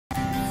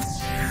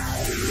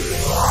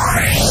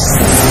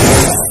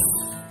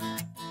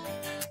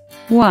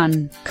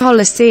1.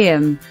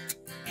 Colosseum.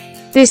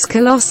 This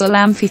colossal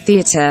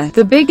amphitheater,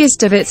 the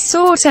biggest of its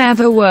sort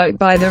ever worked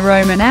by the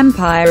Roman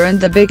Empire and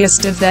the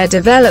biggest of their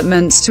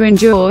developments to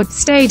endure,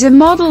 stayed a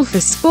model for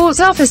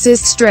sports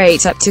offices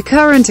straight up to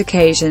current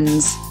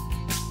occasions.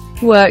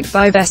 Worked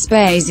by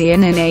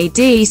Vespasian in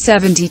AD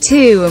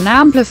 72 and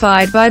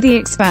amplified by the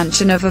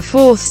expansion of a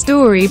fourth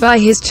story by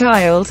his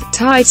child,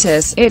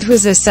 Titus, it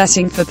was a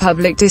setting for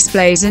public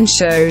displays and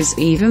shows,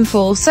 even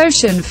false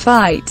ocean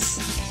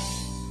fights.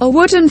 A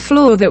wooden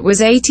floor that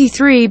was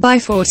 83 by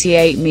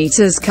 48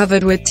 meters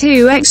covered with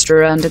 2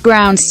 extra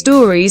underground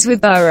stories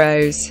with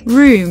burrows,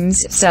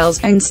 rooms, cells,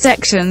 and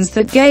sections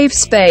that gave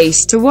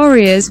space to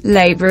warriors,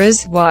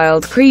 laborers,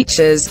 wild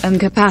creatures, and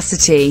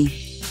capacity.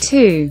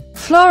 2.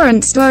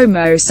 Florence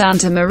Duomo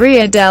Santa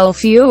Maria del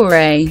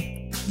Fiore.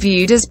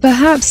 Viewed as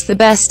perhaps the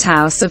best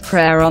house of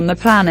prayer on the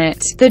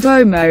planet, the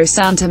Duomo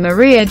Santa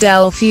Maria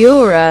del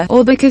Fiore,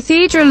 or the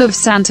Cathedral of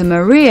Santa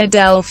Maria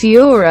del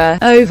Fiore,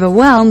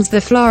 overwhelms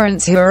the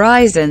Florence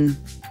horizon.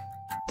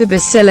 The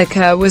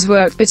basilica was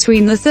worked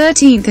between the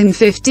 13th and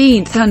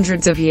 15th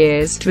hundreds of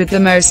years, with the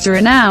most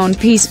renowned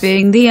piece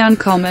being the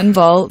uncommon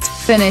vault,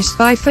 finished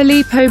by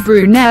Filippo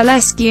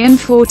Brunelleschi in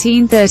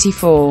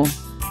 1434.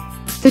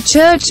 The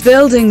church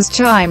building's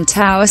chime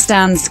tower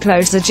stands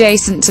close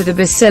adjacent to the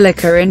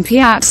basilica in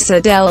Piazza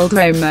del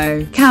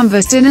Duomo,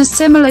 canvassed in a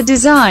similar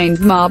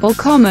designed marble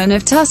common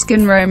of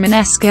Tuscan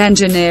Romanesque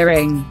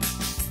engineering.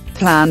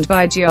 Planned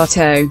by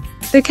Giotto.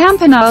 The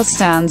campanile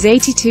stands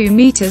 82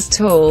 meters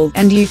tall,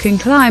 and you can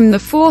climb the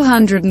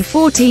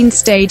 414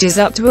 stages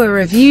up to a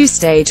review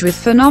stage with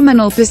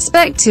phenomenal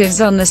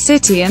perspectives on the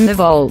city and the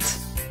vault.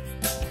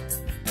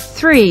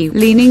 3.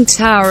 Leaning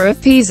Tower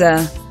of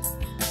Pisa.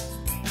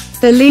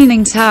 The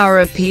Leaning Tower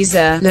of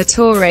Pisa, La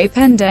Torre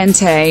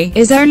Pendente,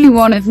 is only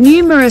one of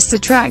numerous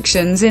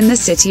attractions in the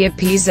city of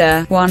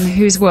Pisa, one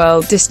whose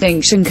world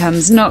distinction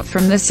comes not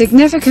from the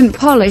significant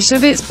polish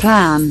of its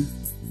plan,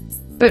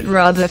 but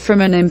rather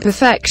from an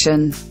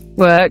imperfection.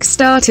 Work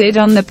started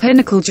on the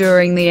pinnacle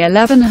during the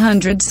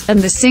 1100s, and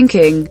the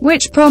sinking,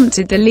 which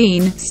prompted the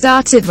lean,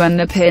 started when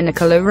the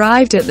pinnacle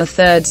arrived at the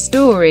 3rd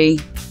story,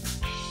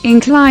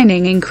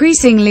 inclining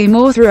increasingly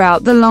more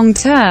throughout the long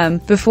term.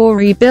 Before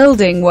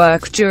rebuilding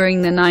work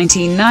during the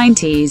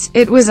 1990s,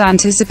 it was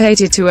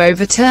anticipated to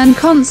overturn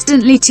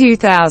constantly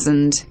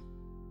 2,000.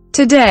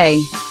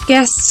 Today,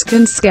 guests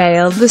can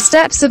scale the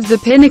steps of the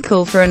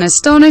pinnacle for an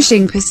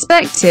astonishing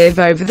perspective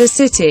over the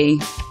city.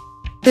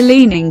 The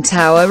Leaning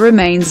Tower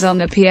remains on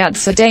the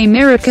Piazza dei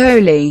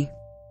Miracoli,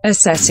 a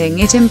setting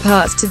it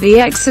imparts to the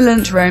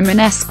excellent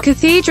Romanesque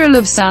Cathedral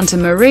of Santa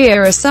Maria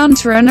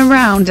Assunta and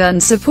around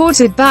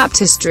unsupported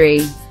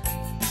baptistry.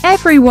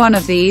 Every one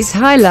of these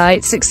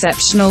highlights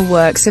exceptional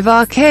works of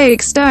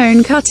archaic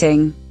stone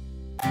cutting.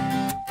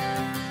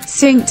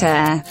 Cinque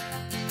Terre.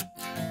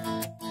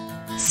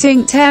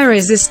 Cinque Terre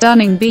is a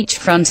stunning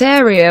beachfront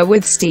area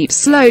with steep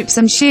slopes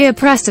and sheer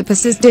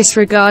precipices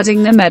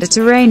disregarding the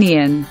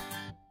Mediterranean.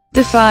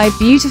 The 5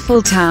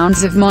 beautiful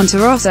towns of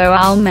Monterosso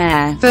al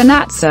Mare,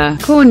 Vernazza,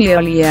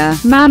 Corniglia,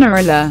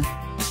 Manarola,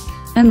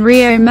 and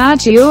Rio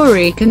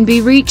Maggiore can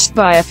be reached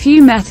by a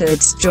few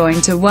methods,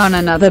 joined to one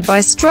another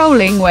by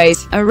strolling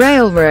ways, a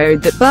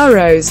railroad that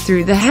burrows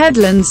through the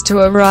headlands to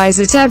arise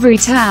at every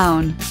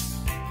town,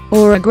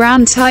 or a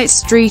grand tight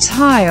street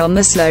high on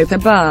the slope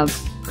above.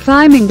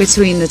 Climbing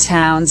between the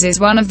towns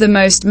is one of the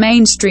most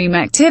mainstream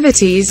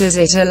activities as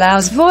it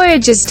allows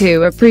voyagers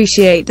to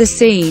appreciate the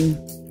scene.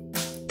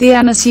 The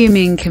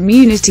unassuming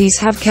communities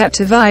have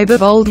kept a vibe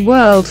of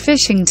old-world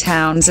fishing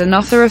towns and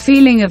offer a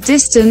feeling of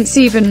distance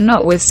even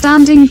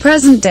notwithstanding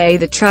present-day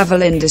the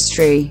travel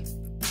industry.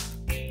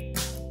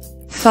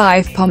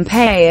 5.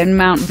 Pompeii and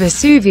Mount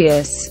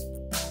Vesuvius.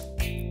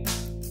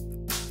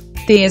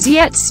 The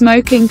as-yet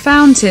smoking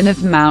fountain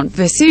of Mount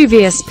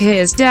Vesuvius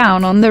peers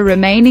down on the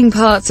remaining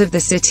parts of the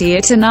city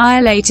it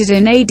annihilated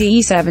in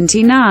AD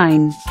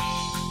 79.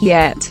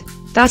 Yet,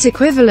 that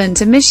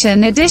equivalent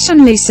emission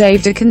additionally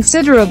saved a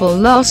considerable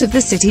lot of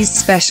the city's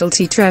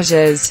specialty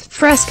treasures,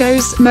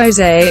 frescoes,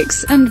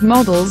 mosaics, and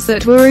models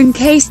that were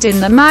encased in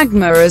the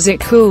magma as it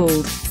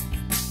cooled.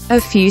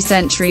 A few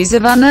centuries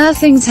of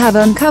unearthings have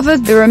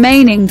uncovered the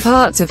remaining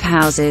parts of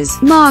houses,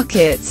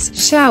 markets,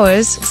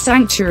 showers,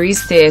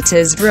 sanctuaries,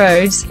 theaters,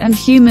 roads, and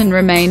human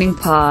remaining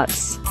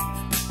parts.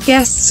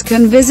 Guests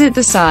can visit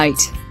the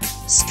site,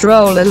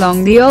 stroll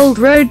along the old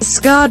road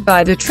scarred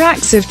by the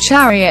tracks of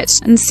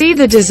chariots, and see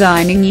the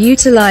designing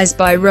utilized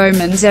by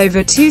Romans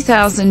over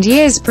 2,000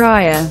 years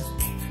prior.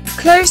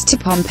 Close to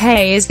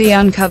Pompeii is the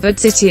uncovered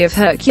city of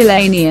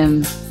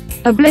Herculaneum,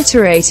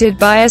 obliterated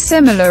by a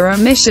similar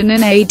omission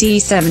in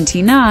AD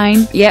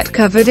 79, yet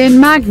covered in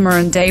magma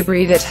and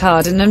debris that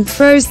hardened and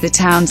froze the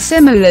town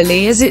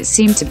similarly as it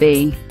seemed to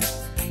be.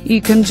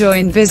 You can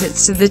join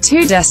visits to the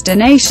 2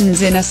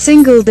 destinations in a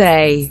single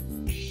day.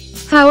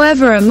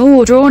 However, a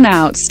more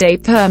drawn-out stay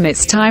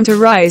permits time to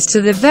rise to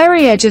the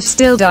very edge of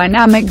still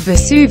dynamic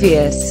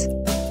Vesuvius.